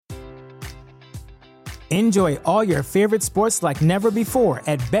Enjoy all your favorite sports like never before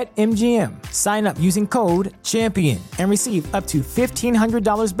at BetMGM. Sign up using code CHAMPION and receive up to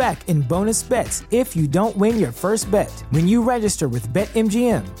 $1,500 back in bonus bets if you don't win your first bet. When you register with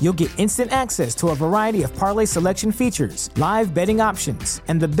BetMGM, you'll get instant access to a variety of parlay selection features, live betting options,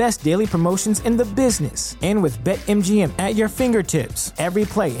 and the best daily promotions in the business. And with BetMGM at your fingertips, every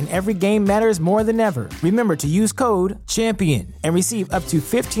play and every game matters more than ever. Remember to use code CHAMPION and receive up to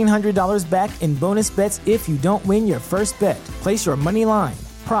 $1,500 back in bonus bets if you don't win your first bet. Place your money line,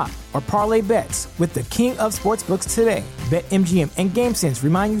 prop, or parlay bets with the king of sportsbooks today. BetMGM and GameSense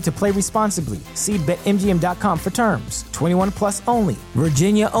remind you to play responsibly. See BetMGM.com for terms. 21 plus only.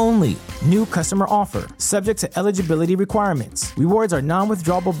 Virginia only. New customer offer. Subject to eligibility requirements. Rewards are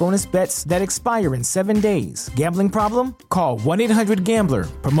non-withdrawable bonus bets that expire in 7 days. Gambling problem? Call 1-800-GAMBLER.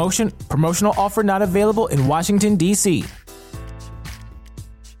 Promotional offer not available in Washington, D.C.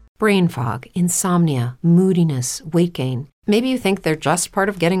 Brain fog, insomnia, moodiness, weight gain. Maybe you think they're just part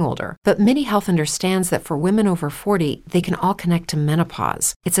of getting older, but MIDI Health understands that for women over 40, they can all connect to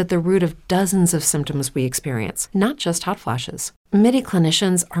menopause. It's at the root of dozens of symptoms we experience, not just hot flashes. MIDI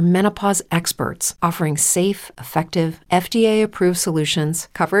clinicians are menopause experts, offering safe, effective, FDA-approved solutions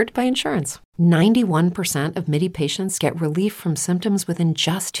covered by insurance. 91% of MIDI patients get relief from symptoms within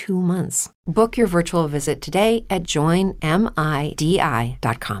just 2 months. Book your virtual visit today at joinmidi.com.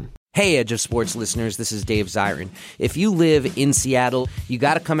 Hey, Edge of Sports listeners, this is Dave Zirin. If you live in Seattle, you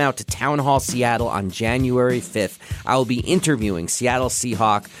got to come out to Town Hall Seattle on January 5th. I will be interviewing Seattle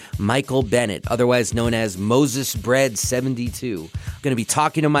Seahawk Michael Bennett, otherwise known as Moses Bread 72. I'm going to be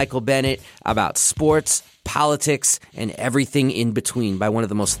talking to Michael Bennett about sports, politics, and everything in between by one of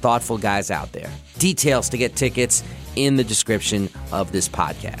the most thoughtful guys out there. Details to get tickets in the description of this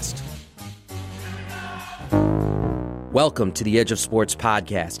podcast. Welcome to the Edge of Sports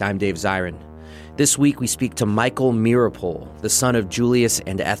podcast. I'm Dave Zirin. This week we speak to Michael Meeropol, the son of Julius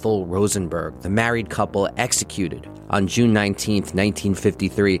and Ethel Rosenberg, the married couple executed on June 19,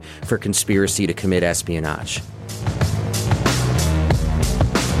 1953 for conspiracy to commit espionage.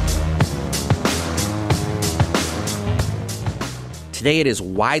 Today it is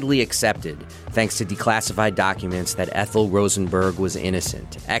widely accepted, thanks to declassified documents, that Ethel Rosenberg was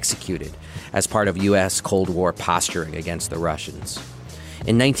innocent, executed as part of U.S. Cold War posturing against the Russians.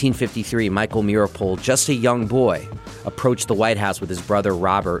 In 1953, Michael Meeropol, just a young boy, approached the White House with his brother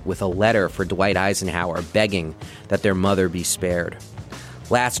Robert with a letter for Dwight Eisenhower begging that their mother be spared.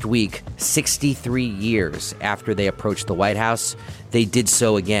 Last week, 63 years after they approached the White House, they did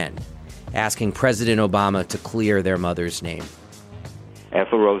so again, asking President Obama to clear their mother's name.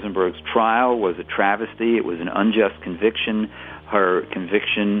 Ethel Rosenberg's trial was a travesty. It was an unjust conviction. Her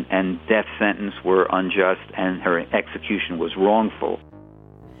conviction and death sentence were unjust, and her execution was wrongful.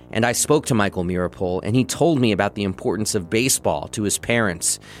 And I spoke to Michael Meeropol, and he told me about the importance of baseball to his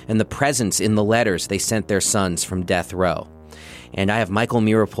parents and the presence in the letters they sent their sons from death row. And I have Michael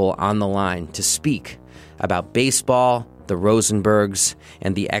Meeropol on the line to speak about baseball, the Rosenbergs,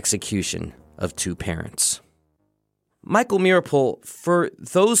 and the execution of two parents. Michael Meeropol, for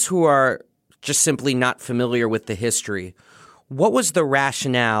those who are just simply not familiar with the history, what was the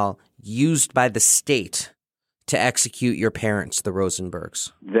rationale used by the state to execute your parents, the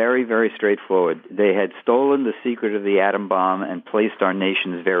Rosenbergs? Very, very straightforward. They had stolen the secret of the atom bomb and placed our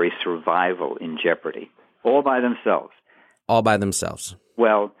nation's very survival in jeopardy, all by themselves. All by themselves?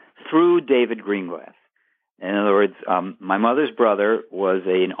 Well, through David Greenglass. In other words, my mother's brother was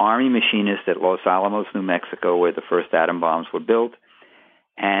an Army machinist at Los Alamos, New Mexico, where the first atom bombs were built.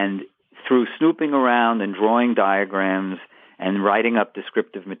 And through snooping around and drawing diagrams and writing up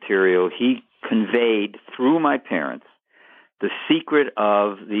descriptive material, he conveyed through my parents the secret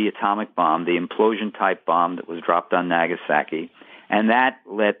of the atomic bomb, the implosion-type bomb that was dropped on Nagasaki. And that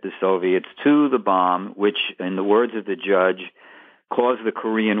led the Soviets to the bomb, which, in the words of the judge, caused the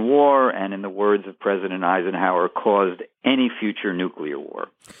Korean War, and in the words of President Eisenhower, caused any future nuclear war.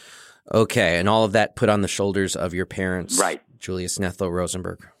 Okay, and all of that put on the shoulders of your parents, right? Julius and Ethel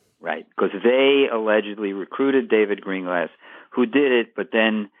Rosenberg. Right, because they allegedly recruited David Greenglass, who did it, but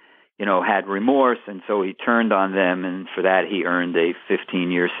then, had remorse, and so he turned on them, and for that he earned a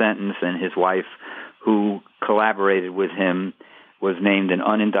 15-year sentence, and his wife, who collaborated with him, was named an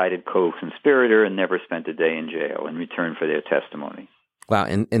unindicted co-conspirator and never spent a day in jail in return for their testimony. Wow,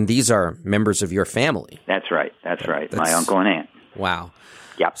 and these are members of your family. That's right. That's right. My uncle and aunt. Wow.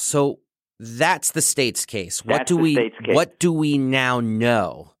 Yep. So that's the state's case. That's the state's case. What do we now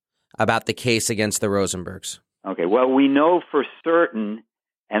know about the case against the Rosenbergs? Okay, well, we know for certain,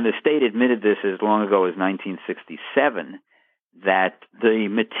 and the state admitted this as long ago as 1967, that the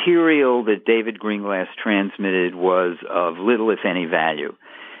material that David Greenglass transmitted was of little, if any, value.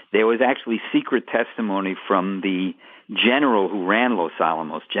 There was actually secret testimony from the general who ran Los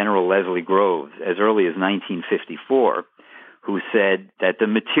Alamos, General Leslie Groves, as early as 1954, who said that the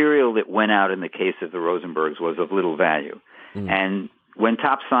material that went out in the case of the Rosenbergs was of little value. And when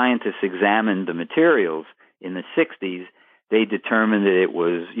top scientists examined the materials in the 60s, they determined that it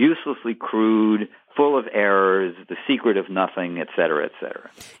was uselessly crude, full of errors, the secret of nothing, et cetera, et cetera.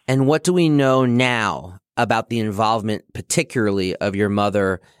 And what do we know now about the involvement, particularly of your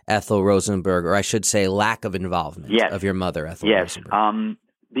mother, Ethel Rosenberg, or I should say lack of involvement of your mother, Ethel Rosenberg?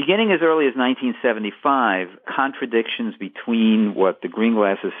 Beginning as early as 1975, contradictions between what the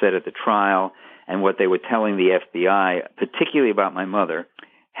Greenglasses said at the trial and what they were telling the FBI, particularly about my mother,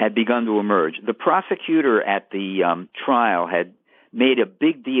 had begun to emerge. The prosecutor at the trial had made a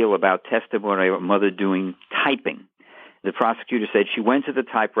big deal about testimony of my mother doing typing. The prosecutor said she went to the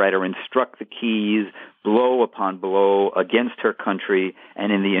typewriter and struck the keys blow upon blow against her country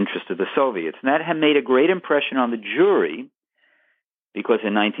and in the interest of the Soviets. And that had made a great impression on the jury because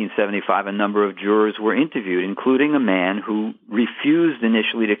in 1975 a number of jurors were interviewed, including a man who refused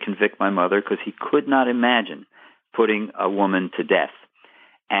initially to convict my mother because he could not imagine putting a woman to death.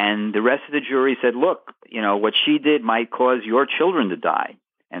 And the rest of the jury said, look, what she did might cause your children to die.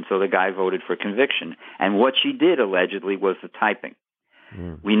 And so the guy voted for conviction. And what she did, allegedly, was the typing.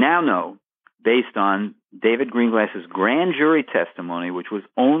 We now know, based on David Greenglass's grand jury testimony, which was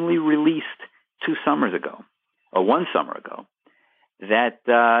only released one summer ago, that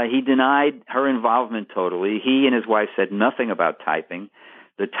he denied her involvement totally. He and his wife said nothing about typing.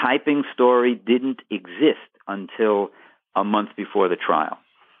 The typing story didn't exist until a month before the trial.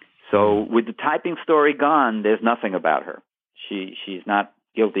 So with the typing story gone, there's nothing about her. She's not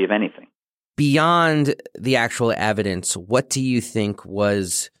guilty of anything. Beyond the actual evidence, what do you think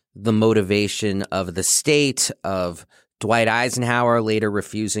was the motivation of the state, of Dwight Eisenhower later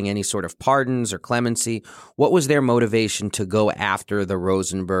refusing any sort of pardons or clemency? What was their motivation to go after the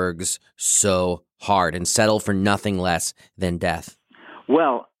Rosenbergs so hard and settle for nothing less than death?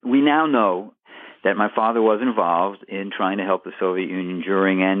 Well, we now know that my father was involved in trying to help the Soviet Union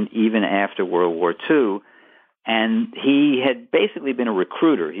during and even after World War II. And he had basically been a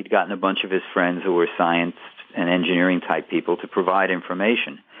recruiter. He'd gotten a bunch of his friends who were science and engineering type people to provide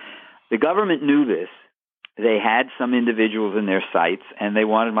information. The government knew this. They had some individuals in their sights, and they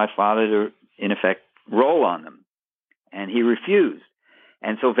wanted my father to, in effect, roll on them. And he refused.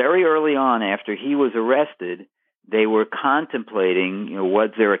 And so very early on, after he was arrested, they were contemplating, was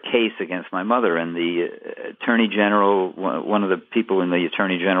there a case against my mother? And the Attorney General, one of the people in the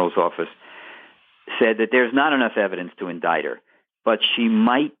Attorney General's office, said that there's not enough evidence to indict her, but she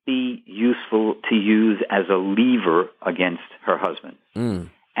might be useful to use as a lever against her husband. And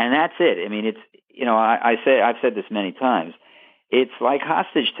that's it. I mean, it's, I've said this many times. It's like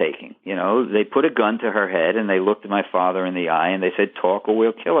hostage taking. They put a gun to her head and they looked at my father in the eye and they said, talk or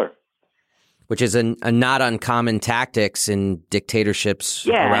we'll kill her. Which is a not uncommon tactics in dictatorships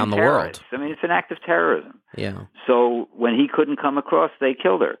around the world. I mean, it's an act of terrorism. Yeah. So when he couldn't come across, they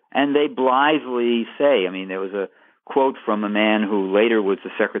killed her. And they blithely say, there was a quote from a man who later was the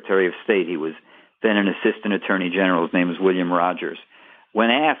Secretary of State. He was then an Assistant Attorney General. His name was William Rogers. When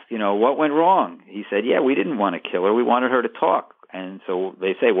asked, what went wrong? He said, we didn't want to kill her. We wanted her to talk. And so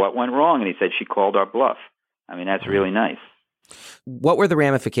they say, what went wrong? And he said, she called our bluff. That's really nice. What were the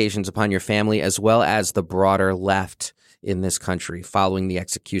ramifications upon your family as well as the broader left in this country following the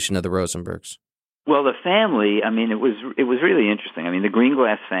execution of the Rosenbergs? Well, the family, it was really interesting. The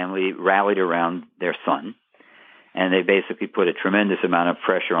Greenglass family rallied around their son, and they basically put a tremendous amount of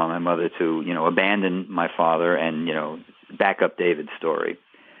pressure on my mother to, abandon my father and, back up David's story.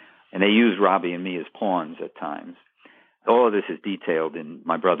 And they used Robbie and me as pawns at times. All of this is detailed in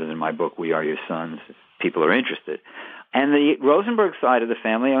my brothers and my book, We Are Your Sons, if people are interested. And the Rosenberg side of the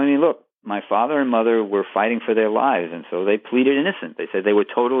family, look, my father and mother were fighting for their lives, and so they pleaded innocent. They said they were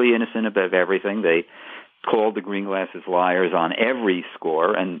totally innocent of everything. They called the Greenglasses liars on every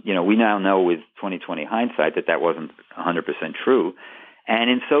score, and, we now know with 20/20 hindsight that wasn't 100% true. And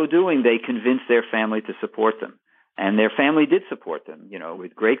in so doing, they convinced their family to support them. And their family did support them,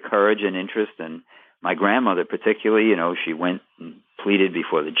 with great courage and interest. And my grandmother particularly, she went and pleaded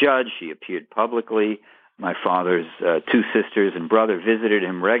before the judge. She appeared publicly. My father's two sisters and brother visited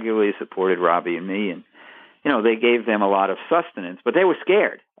him regularly, supported Robbie and me, and, they gave them a lot of sustenance, but they were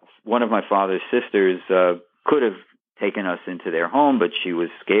scared. One of my father's sisters could have taken us into their home, but she was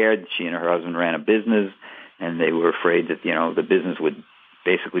scared. She and her husband ran a business, and they were afraid that, the business would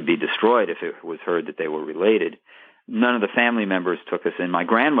basically be destroyed if it was heard that they were related. none of the family members took us in. My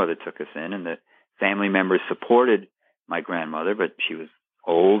grandmother took us in, and the family members supported my grandmother, but she was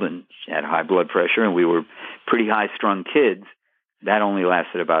old and she had high blood pressure, and we were pretty high-strung kids. That only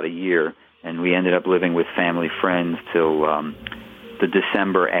lasted about a year, and we ended up living with family friends till the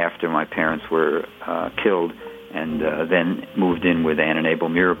December after my parents were killed, and then moved in with Ann and Abel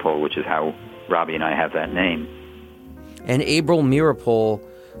Meeropol, which is how Robbie and I have that name. And Abel Meeropol,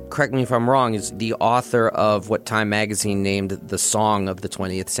 correct me if I'm wrong, is the author of what Time magazine named the song of the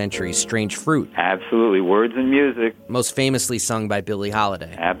 20th century, Strange Fruit. Absolutely. Words and music. Most famously sung by Billie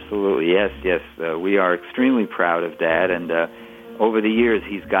Holiday. Absolutely. Yes. We are extremely proud of Dad, and over the years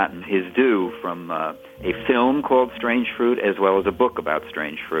he's gotten his due from a film called Strange Fruit as well as a book about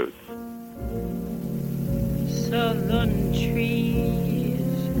strange fruit. Southern trees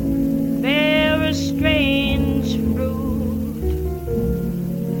bear a strange fruit,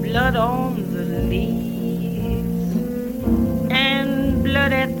 blood on the leaves and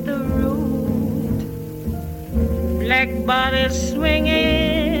blood at the root, black bodies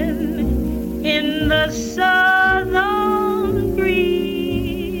swinging in the southern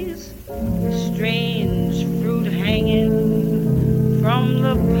breeze, strange fruit hanging from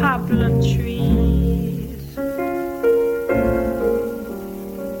the poplar trees.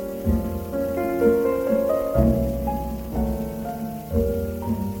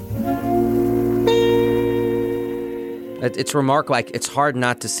 It's remarkable. It's hard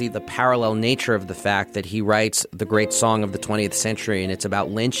not to see the parallel nature of the fact that he writes the great song of the 20th century, and it's about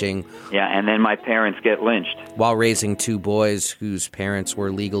lynching. Yeah, and then my parents get lynched. While raising two boys whose parents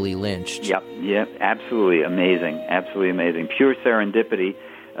were legally lynched. Yep, absolutely amazing. Absolutely amazing. Pure serendipity.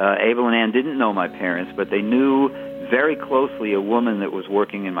 Abel and Ann didn't know my parents, but they knew very closely a woman that was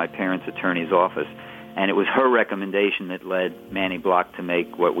working in my parents' attorney's office, and it was her recommendation that led Manny Block to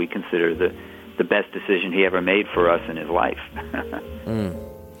make what we consider the best decision he ever made for us in his life.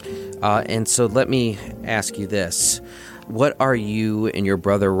 And so let me ask you this. What are you and your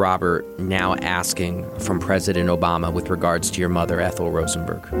brother Robert now asking from President Obama with regards to your mother, Ethel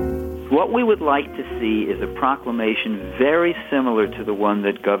Rosenberg? What we would like to see is a proclamation very similar to the one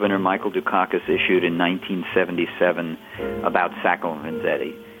that Governor Michael Dukakis issued in 1977 about Sacco and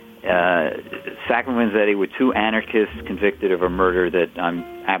Vanzetti. Sacco and Vanzetti were two anarchists convicted of a murder that I'm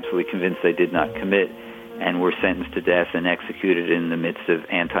absolutely convinced they did not commit, and were sentenced to death and executed in the midst of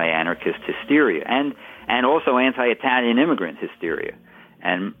anti-anarchist hysteria and also anti-Italian immigrant hysteria.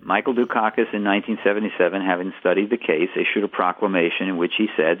 And Michael Dukakis in 1977, having studied the case, issued a proclamation in which he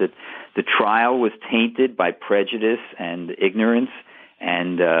said that the trial was tainted by prejudice and ignorance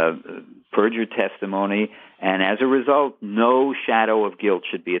and perjured testimony, and as a result, no shadow of guilt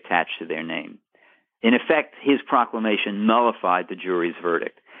should be attached to their name. In effect, his proclamation nullified the jury's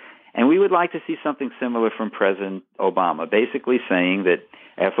verdict. And we would like to see something similar from President Obama, basically saying that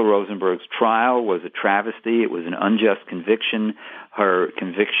Ethel Rosenberg's trial was a travesty, it was an unjust conviction, her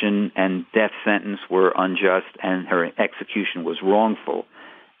conviction and death sentence were unjust, and her execution was wrongful.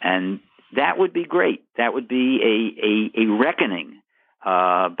 And that would be great. That would be a reckoning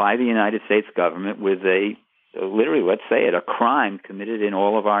by the United States government with literally, let's say it, a crime committed in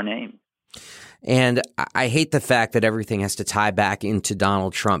all of our name. And I hate the fact that everything has to tie back into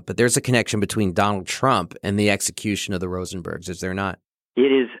Donald Trump, but there's a connection between Donald Trump and the execution of the Rosenbergs, is there not?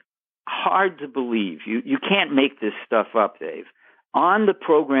 It is hard to believe. You can't make this stuff up, Dave. On the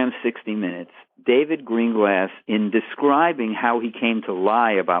program 60 Minutes, David Greenglass, in describing how he came to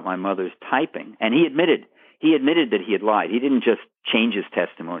lie about my mother's typing, and he admitted that he had lied. He didn't just change his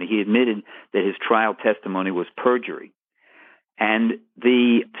testimony. He admitted that his trial testimony was perjury. And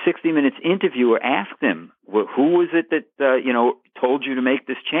the 60 Minutes interviewer asked him, well, who was it that, told you to make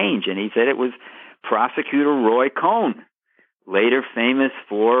this change? And he said it was prosecutor Roy Cohn, later famous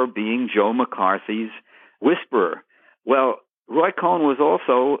for being Joe McCarthy's whisperer. Well, Roy Cohn was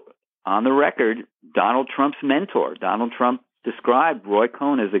also, on the record, Donald Trump's mentor. Donald Trump described Roy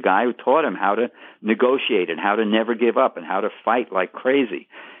Cohn as the guy who taught him how to negotiate and how to never give up and how to fight like crazy.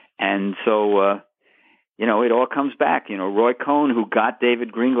 And so, it all comes back. Roy Cohn, who got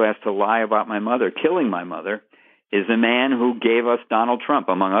David Greenglass to lie about my mother, killing my mother, is the man who gave us Donald Trump,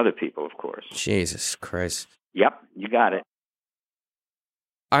 among other people, of course. Jesus Christ. Yep, you got it.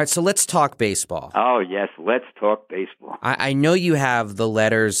 All right, so let's talk baseball. Oh, yes, let's talk baseball. I know you have the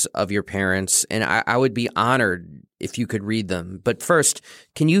letters of your parents, and I would be honored if you could read them. But first,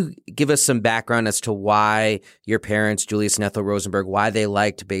 can you give us some background as to why your parents, Julius and Ethel Rosenberg, why they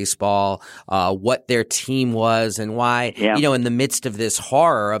liked baseball, what their team was, and why, in the midst of this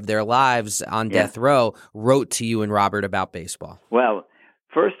horror of their lives on death row, wrote to you and Robert about baseball? Well,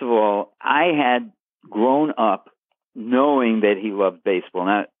 first of all, I had grown up knowing that he loved baseball.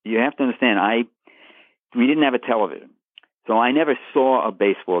 Now, you have to understand, we didn't have a television. So I never saw a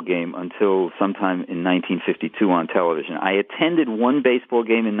baseball game until sometime in 1952 on television. I attended one baseball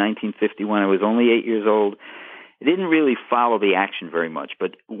game in 1951. I was only 8 years old. I didn't really follow the action very much,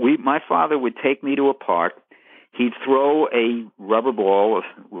 but my father would take me to a park. He'd throw a rubber ball,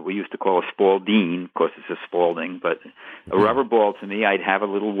 what we used to call a Spalding. Of course, it's a Spalding, but a rubber ball to me. I'd have a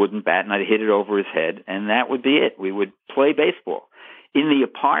little wooden bat, and I'd hit it over his head, and that would be it. We would play baseball. In the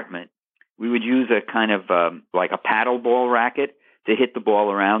apartment, we would use a kind of like a paddle ball racket to hit the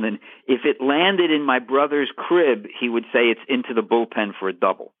ball around, and if it landed in my brother's crib, he would say it's into the bullpen for a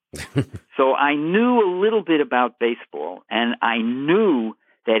double. So I knew a little bit about baseball, and I knew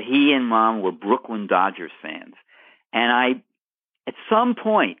that he and Mom were Brooklyn Dodgers fans. And at some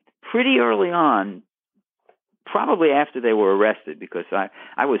point, pretty early on, probably after they were arrested, because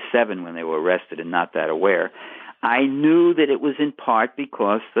I was 7 when they were arrested and not that aware, I knew that it was in part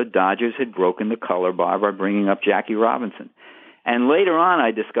because the Dodgers had broken the color bar by bringing up Jackie Robinson. And later on,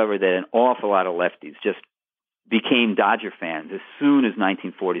 I discovered that an awful lot of lefties just became Dodger fans as soon as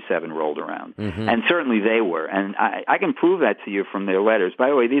 1947 rolled around. Mm-hmm. And certainly they were. And I can prove that to you from their letters. By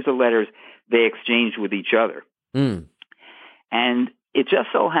the way, these are letters they exchanged with each other. Mm. And it just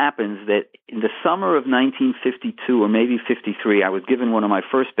so happens that in the summer of 1952 or maybe 53, I was given one of my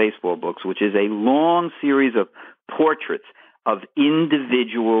first baseball books, which is a long series of portraits of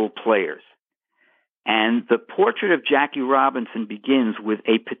individual players. And the portrait of Jackie Robinson begins with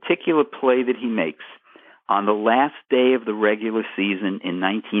a particular play that he makes on the last day of the regular season in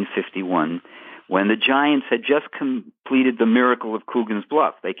 1951, when the Giants had just completed the miracle of Coogan's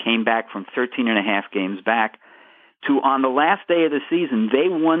Bluff. They came back from 13 and a half games back to, on the last day of the season, they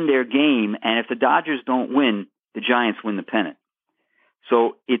won their game, and if the Dodgers don't win, the Giants win the pennant.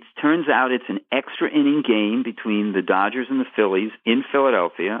 So it turns out it's an extra inning game between the Dodgers and the Phillies in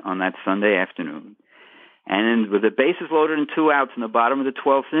Philadelphia on that Sunday afternoon. And with the bases loaded and 2 outs in the bottom of the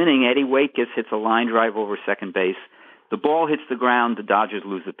 12th inning, Eddie Waitkus hits a line drive over second base. The ball hits the ground. The Dodgers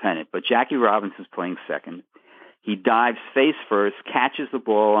lose the pennant. But Jackie Robinson's playing second. He dives face first, catches the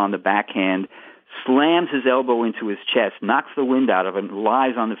ball on the backhand, slams his elbow into his chest, knocks the wind out of it, and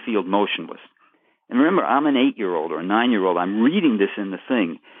lies on the field motionless. And remember, I'm an 8-year-old or a 9-year-old. I'm reading this in the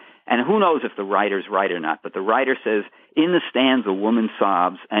thing. And who knows if the writer's right or not, but the writer says, in the stands, a woman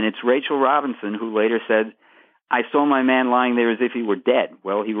sobs, and it's Rachel Robinson who later said, I saw my man lying there as if he were dead.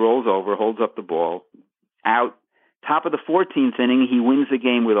 Well, he rolls over, holds up the ball, out. Top of the 14th inning, he wins the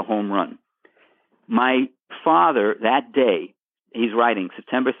game with a home run. My father, that day, he's writing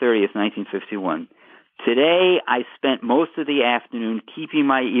September 30th, 1951, today I spent most of the afternoon keeping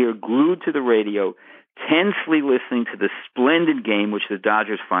my ear glued to the radio, tensely listening to the splendid game which the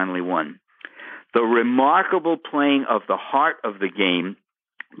Dodgers finally won. The remarkable playing of the heart of the game,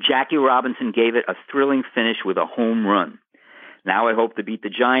 Jackie Robinson gave it a thrilling finish with a home run. Now I hope to beat the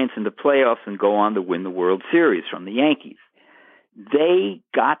Giants in the playoffs and go on to win the World Series from the Yankees. They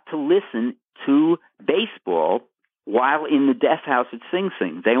got to listen to baseball while in the death house at Sing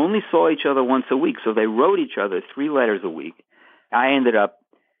Sing. They only saw each other once a week, so they wrote each other 3 letters a week. I ended up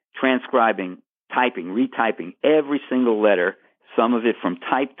transcribing, typing, retyping every single letter, some of it from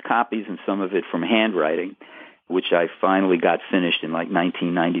typed copies and some of it from handwriting, which I finally got finished in like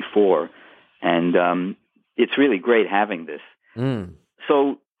 1994. And it's really great having this. Mm.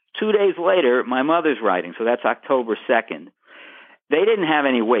 So 2 days later, my mother's writing, so that's October 2nd. They didn't have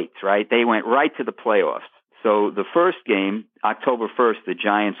any waits, right? They went right to the playoffs. So the first game, October 1st, the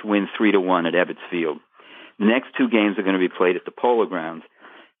Giants win 3-1 at Ebbets Field. The next 2 games are going to be played at the Polo Grounds.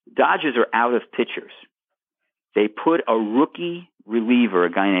 Dodgers are out of pitchers. They put a rookie reliever,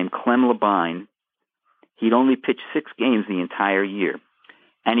 a guy named Clem Labine. He'd only pitched 6 games the entire year.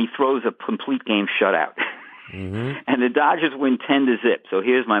 And he throws a complete game shutout. Mm-hmm. And the Dodgers win 10-0. So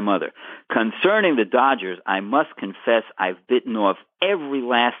here's my mother. Concerning the Dodgers, I must confess I've bitten off every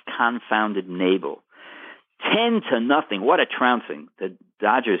last confounded navel. 10-0. What a trouncing. The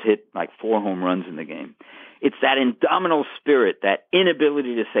Dodgers hit like 4 home runs in the game. It's that indomitable spirit, that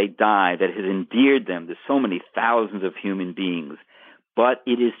inability to say die, that has endeared them to so many thousands of human beings. But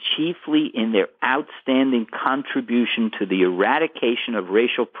it is chiefly in their outstanding contribution to the eradication of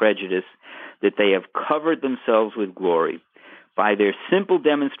racial prejudice that they have covered themselves with glory. By their simple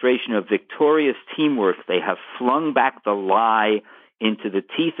demonstration of victorious teamwork, they have flung back the lie into the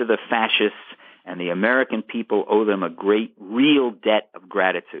teeth of the fascists, and the American people owe them a great, real debt of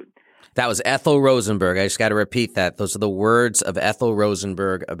gratitude. That was Ethel Rosenberg. I just got to repeat that. Those are the words of Ethel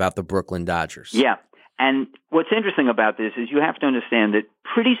Rosenberg about the Brooklyn Dodgers. Yeah. And what's interesting about this is you have to understand that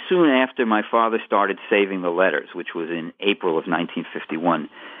pretty soon after my father started saving the letters, which was in April of 1951,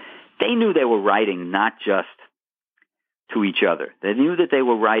 they knew they were writing not just to each other. They knew that they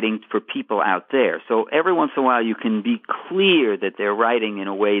were writing for people out there. So every once in a while you can be clear that they're writing in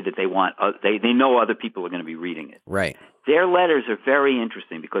a way that they know other people are going to be reading it. Right. Their letters are very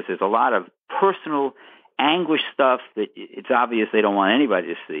interesting because there's a lot of personal anguish stuff that it's obvious they don't want anybody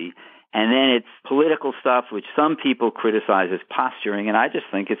to see. And then it's political stuff, which some people criticize as posturing, and I just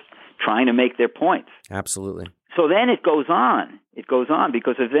think it's trying to make their points. Absolutely. So then it goes on. It goes on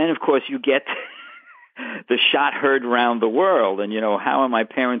because then, of course, you get the shot heard around the world. And, how are my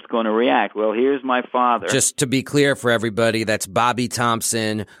parents going to react? Well, here's my father. Just to be clear for everybody, that's Bobby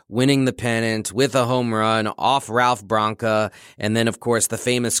Thompson winning the pennant with a home run off Ralph Branca. And then, of course, the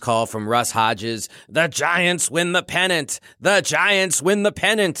famous call from Russ Hodges, "The Giants win the pennant. The Giants win the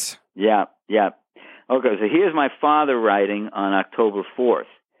pennant." Yeah. Okay, so here's my father writing on October 4th.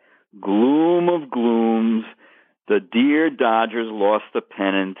 "Gloom of glooms. The dear Dodgers lost the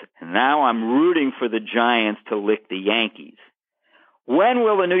pennant, and now I'm rooting for the Giants to lick the Yankees. When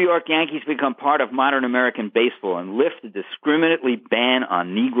will the New York Yankees become part of modern American baseball and lift the discriminately ban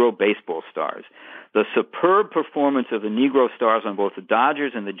on Negro baseball stars? The superb performance of the Negro stars on both the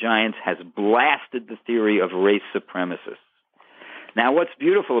Dodgers and the Giants has blasted the theory of race supremacists." Now, what's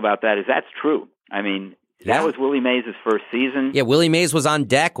beautiful about that is that's true. I mean, that was Willie Mays' first season. Yeah, Willie Mays was on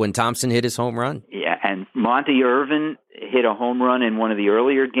deck when Thompson hit his home run. Yeah, and Monty Irvin hit a home run in one of the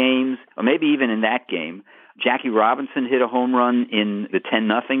earlier games, or maybe even in that game. Jackie Robinson hit a home run in the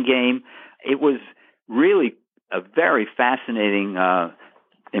 10-0 game. It was really a very fascinating,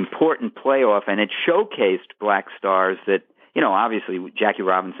 important playoff, and it showcased black stars that, obviously Jackie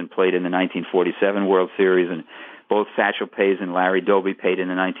Robinson played in the 1947 World Series, and both Satchel Paige and Larry Doby played in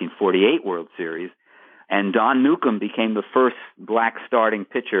the 1948 World Series. And Don Newcombe became the first black starting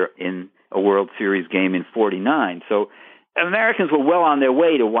pitcher in a World Series game in 49. So Americans were well on their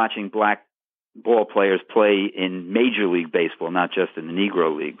way to watching black ball players play in Major League Baseball, not just in the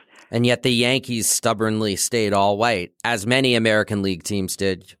Negro Leagues. And yet the Yankees stubbornly stayed all white, as many American League teams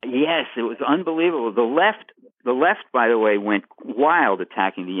did. Yes, it was unbelievable. The left, by the way, went wild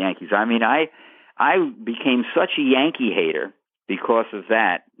attacking the Yankees. I mean, I became such a Yankee hater because of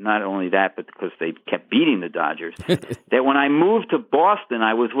that, not only that, but because they kept beating the Dodgers, that when I moved to Boston,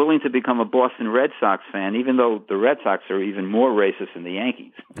 I was willing to become a Boston Red Sox fan, even though the Red Sox are even more racist than the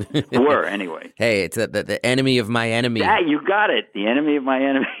Yankees. Were, anyway. Hey, it's the enemy of my enemy. Yeah, you got it. The enemy of my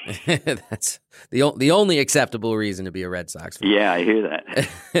enemy. That's the only acceptable reason to be a Red Sox fan. Yeah, I hear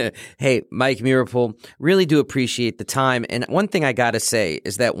that. Hey, Mike Meeropol, really do appreciate the time. And one thing I got to say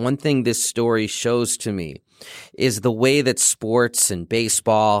is that one thing this story shows to me is the way that sports and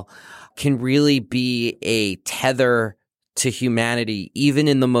baseball can really be a tether to humanity, even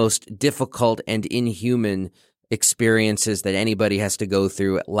in the most difficult and inhuman experiences that anybody has to go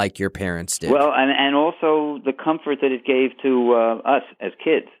through, like your parents did. Well, and also the comfort that it gave to us as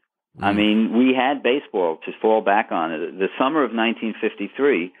kids. I mean, we had baseball to fall back on. The summer of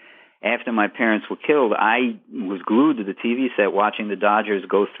 1953, after my parents were killed, I was glued to the TV set watching the Dodgers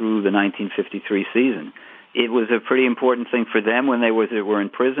go through the 1953 season. It was a pretty important thing for them when they were in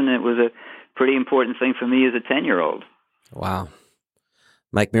prison. It was a pretty important thing for me as a 10-year-old. Wow.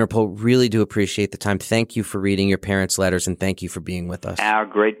 Mike Meeropol, really do appreciate the time. Thank you for reading your parents' letters, and thank you for being with us. My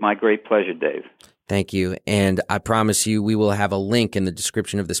great pleasure, Dave. Thank you. And I promise you, we will have a link in the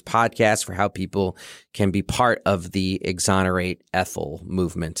description of this podcast for how people can be part of the Exonerate Ethel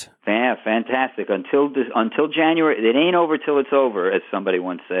movement. Yeah, fantastic. Until January, it ain't over till it's over, as somebody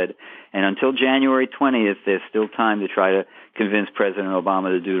once said. And until January 20th, there's still time to try to convince President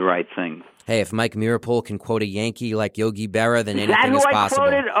Obama to do the right thing. Hey, if Mike Meeropol can quote a Yankee like Yogi Berra, then anything is possible.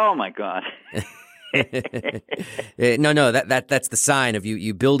 Is that who I quoted? Oh, my God. No, that's the sign of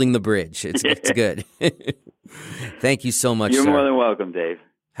you building the bridge. It's good. Thank you so much, You're sir. more than welcome, Dave.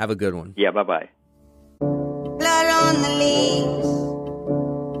 Have a good one. Yeah, bye-bye. Blood on the leaves.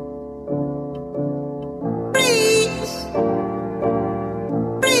 Breeze.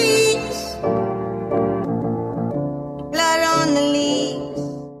 Breeze. Blood on the leaves.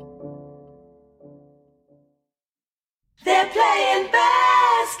 They're playing basketball.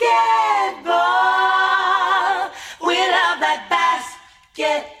 We love that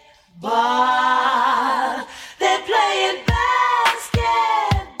basketball. They're playing basketball.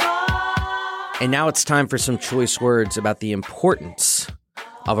 And now it's time for some choice words about the importance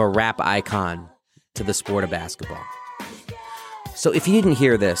of a rap icon to the sport of basketball. So if you didn't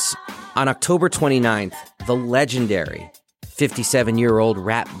hear this, on October 29th, the legendary 57-year-old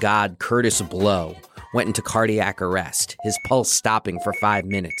rap god Curtis Blow went into cardiac arrest, his pulse stopping for 5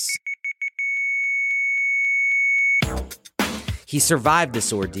 minutes. He survived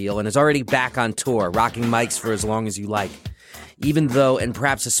this ordeal and is already back on tour, rocking mics for As Long As You Like. Even though, and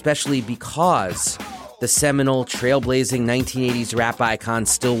perhaps especially because, the seminal, trailblazing 1980s rap icon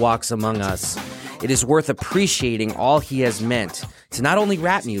still walks among us, it is worth appreciating all he has meant to not only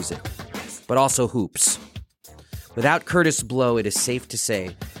rap music, but also hoops. Without Kurtis Blow, it is safe to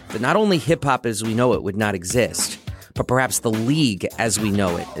say that not only hip-hop as we know it would not exist, but perhaps the league as we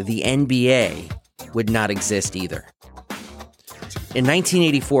know it, the NBA, would not exist either. In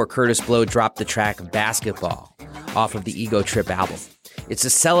 1984, Kurtis Blow dropped the track Basketball off of the Ego Trip album. It's a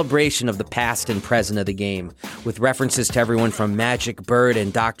celebration of the past and present of the game, with references to everyone from Magic Bird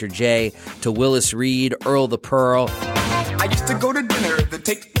and Dr. J to Willis Reed, Earl the Pearl. I used to go to dinner to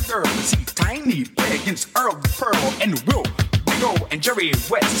take the girl to see Tiny play against Earl the Pearl and Will, Big O, and Jerry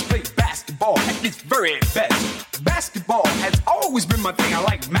West play basketball at its very best. Basketball has always been my thing. I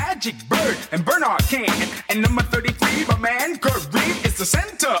like Magic Bird and Bernard King. And number 33, my man, Kurt Reed, is the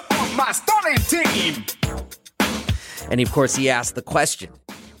center of my starting team. And of course, he asked the question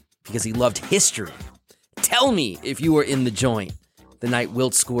because he loved history. Tell me if you were in the joint the night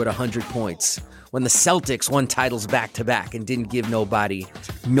Wilt scored 100 points, when the Celtics won titles back-to-back and didn't give nobody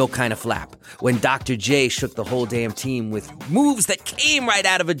no kind of flap, when Dr. J shook the whole damn team with moves that came right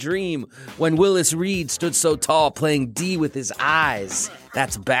out of a dream, when Willis Reed stood so tall playing D with his eyes.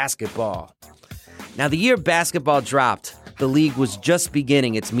 That's basketball. Now, the year basketball dropped, the league was just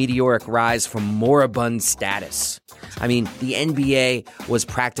beginning its meteoric rise from moribund status. I mean, the NBA was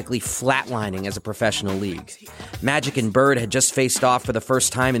practically flatlining as a professional league. Magic and Bird had just faced off for the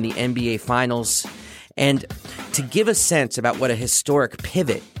first time in the NBA Finals. And to give a sense about what a historic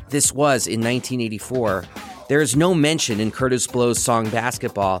pivot this was in 1984, there is no mention in Kurtis Blow's song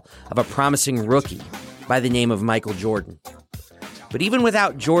Basketball of a promising rookie by the name of Michael Jordan. But even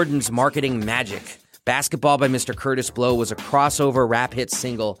without Jordan's marketing magic, Basketball by Mr. Kurtis Blow was a crossover rap hit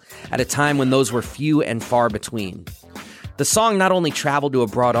single at a time when those were few and far between. The song not only traveled to a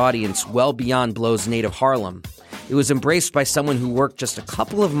broad audience well beyond Blow's native Harlem, it was embraced by someone who worked just a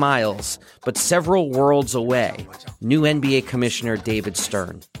couple of miles, but several worlds away, new NBA Commissioner David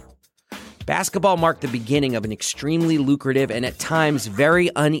Stern. Basketball marked the beginning of an extremely lucrative and at times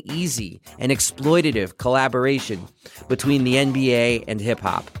very uneasy and exploitative collaboration between the NBA and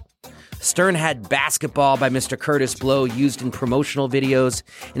hip-hop. Stern had Basketball by Mr. Kurtis Blow used in promotional videos,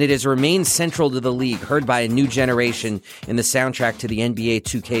 and it has remained central to the league, heard by a new generation in the soundtrack to the NBA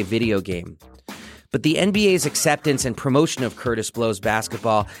 2K video game. But the NBA's acceptance and promotion of Kurtis Blow's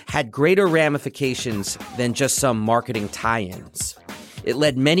Basketball had greater ramifications than just some marketing tie-ins. It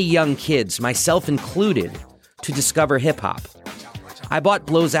led many young kids, myself included, to discover hip-hop. I bought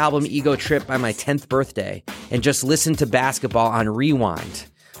Blow's album Ego Trip by my 10th birthday and just listened to Basketball on rewind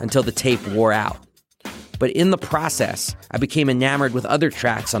until the tape wore out. But in the process, I became enamored with other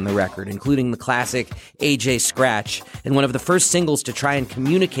tracks on the record, including the classic AJ Scratch, and one of the first singles to try and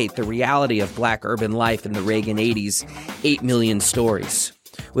communicate the reality of black urban life in the Reagan 80s, 8 Million Stories,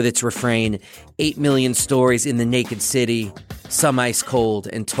 with its refrain, 8 million stories in the naked city, some ice cold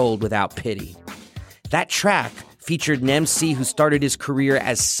and told without pity. That track featured an MC who started his career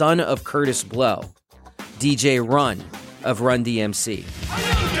as son of Kurtis Blow, DJ Run of Run DMC.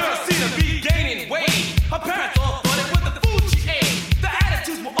 Her parents all thought it was the food she ate. The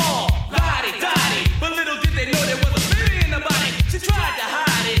attitudes were all la-di-da-di. But little did they know there was a baby in the body. She tried to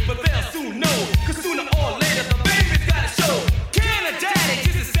hide it, but they'll soon know. Cause sooner or later the baby's gotta show. Can a daddy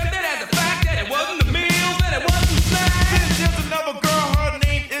just accept it as a fact that it wasn't the meals, that it wasn't snacks? Then there's another girl, her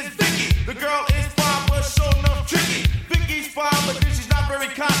name is Vicky. The girl is fine, but sure enough tricky. Vicky's fine, but then she's not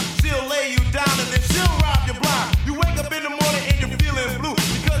very kind. She'll lay you down and then she'll rob you blind. You wake up in the morning and you're feeling blue.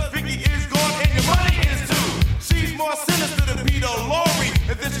 Because Vicky is gone and your money is too. She's more sinister than Peter Lorre,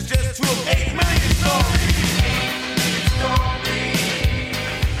 and this is just 2 of 8 million stories.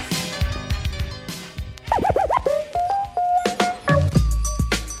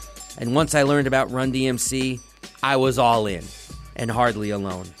 And once I learned about Run DMC, I was all in, and hardly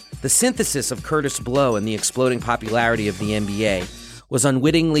alone. The synthesis of Kurtis Blow and the exploding popularity of the NBA was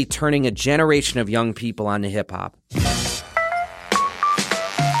unwittingly turning a generation of young people onto hip-hop.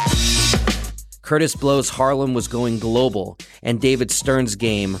 Kurtis Blow's Harlem was going global, and David Stern's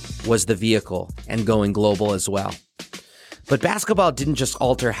game was the vehicle, and going global as well. But basketball didn't just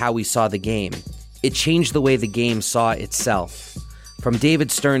alter how we saw the game. It changed the way the game saw itself. From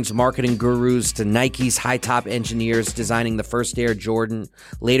David Stern's marketing gurus to Nike's high-top engineers designing the first Air Jordan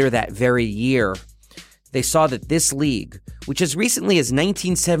later that very year, They saw that this league, which as recently as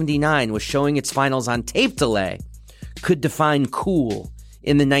 1979 was showing its finals on tape delay, could define cool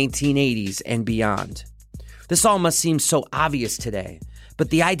in the 1980s and beyond. This all must seem so obvious today, but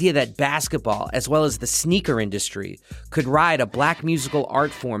the idea that basketball, as well as the sneaker industry, could ride a black musical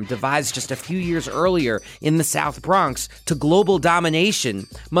art form devised just a few years earlier in the South Bronx to global domination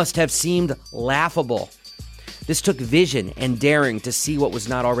must have seemed laughable. This took vision and daring to see what was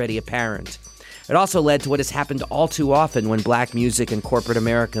not already apparent. It also led to what has happened all too often when black music and corporate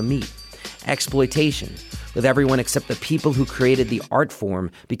America meet: exploitation, with everyone except the people who created the art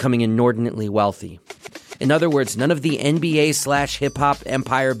form becoming inordinately wealthy. In other words, none of the NBA/hip-hop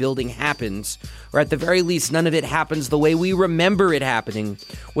empire building happens, or at the very least, none of it happens the way we remember it happening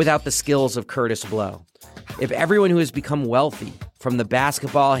without the skills of Kurtis Blow. If everyone who has become wealthy from the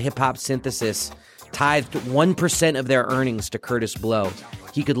basketball hip-hop synthesis tithed 1% of their earnings to Kurtis Blow,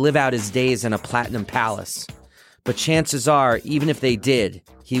 he could live out his days in a platinum palace. But chances are, even if they did,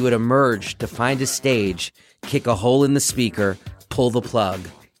 he would emerge to find a stage, kick a hole in the speaker, pull the plug,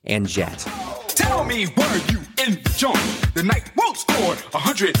 and jet. Tell me, were you in the joint the night Wilt scored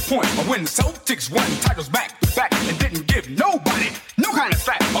 100 points? Or when the Celtics won titles back to back and didn't give nobody no kind of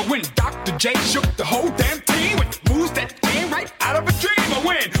fact? Or when Dr. J shook the whole damn team with moves that came right out of a dream? Or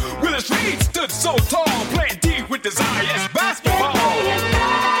when Willis Reed stood so tall playing D with desire? Yes, basketball.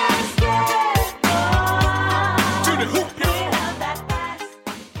 To the hoop.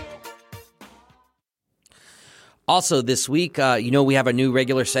 Also this week, we have a new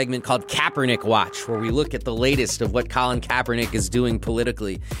regular segment called Kaepernick Watch, where we look at the latest of what Colin Kaepernick is doing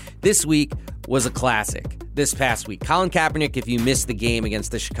politically. This week was a classic. This past week, Colin Kaepernick, if you missed the game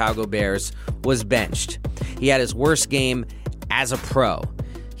against the Chicago Bears, was benched. He had his worst game as a pro.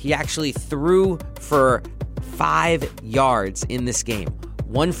 He actually threw for 5 yards in this game.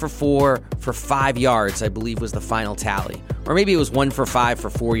 1 for 4 for 5 yards, I believe, was the final tally. Or maybe it was 1 for 5 for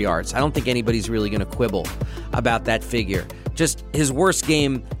 4 yards. I don't think anybody's really going to quibble about that figure. Just his worst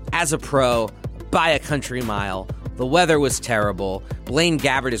game as a pro by a country mile. The weather was terrible. Blaine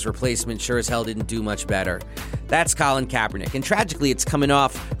Gabbert, his replacement, sure as hell didn't do much better. That's Colin Kaepernick. And tragically, it's coming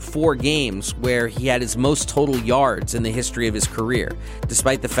off 4 games where he had his most total yards in the history of his career,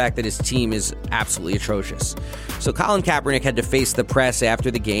 despite the fact that his team is absolutely atrocious. So Colin Kaepernick had to face the press after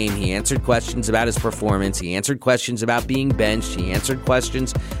the game. He answered questions about his performance. He answered questions about being benched. He answered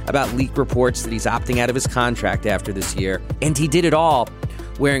questions about leaked reports that he's opting out of his contract after this year. And he did it all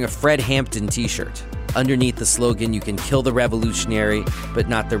wearing a Fred Hampton t-shirt. Underneath the slogan, "You can kill the revolutionary, but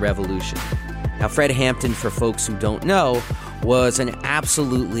not the revolution." Now, Fred Hampton, for folks who don't know, was an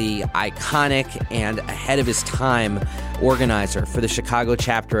absolutely iconic and ahead of his time organizer for the Chicago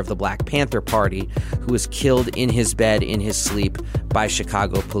chapter of the Black Panther Party, who was killed in his bed in his sleep by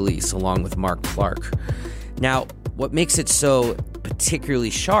Chicago police, along with Mark Clark. Now, what makes it so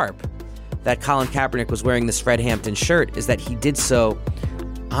particularly sharp that Colin Kaepernick was wearing this Fred Hampton shirt is that he did so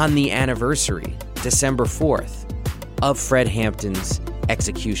on the anniversary, December 4th, of Fred Hampton's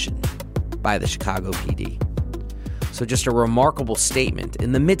execution by the Chicago PD. So just a remarkable statement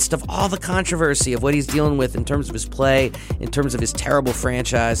in the midst of all the controversy of what he's dealing with in terms of his play, in terms of his terrible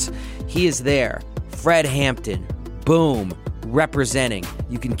franchise. He is there. Fred Hampton, boom, representing.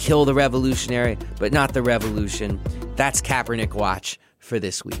 You can kill the revolutionary, but not the revolution. That's Kaepernick Watch for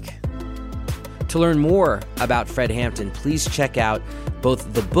this week. To learn more about Fred Hampton, please check out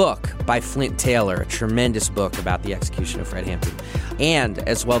both the book by Flint Taylor, a tremendous book about the execution of Fred Hampton, and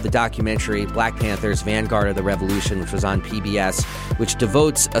as well the documentary Black Panthers, Vanguard of the Revolution, which was on PBS, which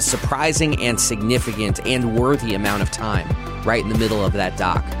devotes a surprising and significant and worthy amount of time right in the middle of that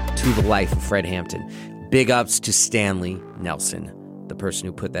doc to the life of Fred Hampton. Big ups to Stanley Nelson, the person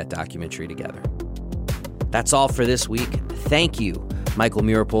who put that documentary together. That's all for this week. Thank you, Michael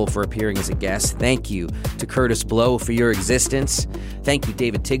Meeropol, for appearing as a guest. Thank you to Kurtis Blow for your existence. Thank you,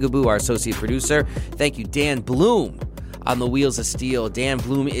 David Tigaboo, our associate producer. Thank you, Dan Bloom, on the Wheels of Steel. Dan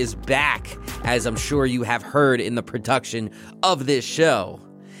Bloom is back, as I'm sure you have heard in the production of this show.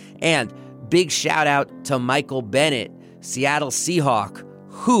 And big shout out to Michael Bennett, Seattle Seahawk,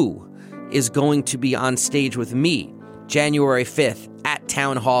 who is going to be on stage with me January 5th at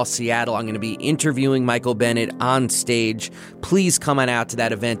Town Hall Seattle. I'm going to be interviewing Michael Bennett on stage. Please come on out to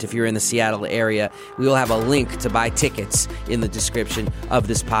that event if you're in the Seattle area. We will have a link to buy tickets in the description of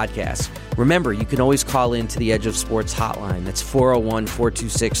this podcast. Remember, you can always call in to the Edge of Sports hotline. That's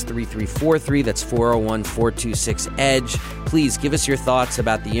 401-426-3343. That's 401-426-EDGE. Please give us your thoughts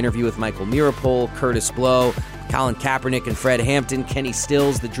about the interview with Michael Meeropol, Kurtis Blow, Colin Kaepernick and Fred Hampton, Kenny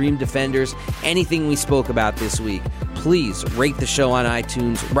Stills, the Dream Defenders, anything we spoke about this week. please rate the show on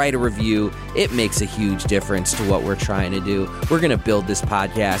iTunes, write a review. It makes a huge difference to what we're trying to do. We're going to build this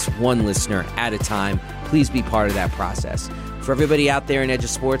podcast one listener at a time. Please be part of that process. For everybody out there in Edge of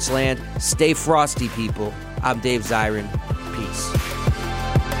Sports Land, stay frosty, people. I'm Dave Zirin. Peace.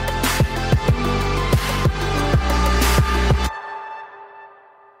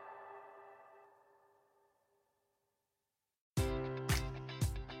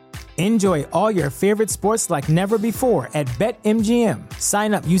 Enjoy all your favorite sports like never before at BetMGM.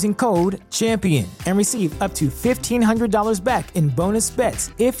 Sign up using code CHAMPION and receive up to $1,500 back in bonus bets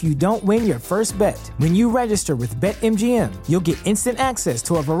if you don't win your first bet. When you register with BetMGM, you'll get instant access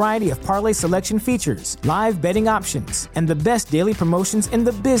to a variety of parlay selection features, live betting options, and the best daily promotions in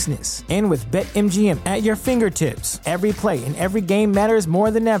the business. And with BetMGM at your fingertips, every play and every game matters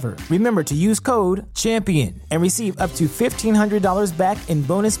more than ever. Remember to use code CHAMPION and receive up to $1,500 back in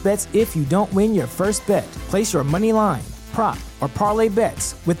bonus bets if you don't win your first bet. Place your money line, prop, or parlay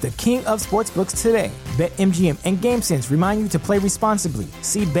bets with the king of sportsbooks today. BetMGM and GameSense remind you to play responsibly.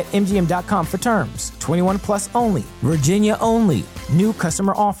 See BetMGM.com for terms. 21 plus only. Virginia only. New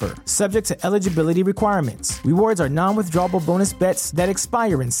customer offer. Subject to eligibility requirements. Rewards are non-withdrawable bonus bets that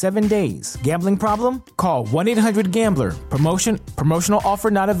expire in 7 days. Gambling problem? Call 1-800-GAMBLER. Promotional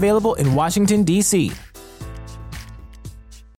offer not available in Washington, D.C.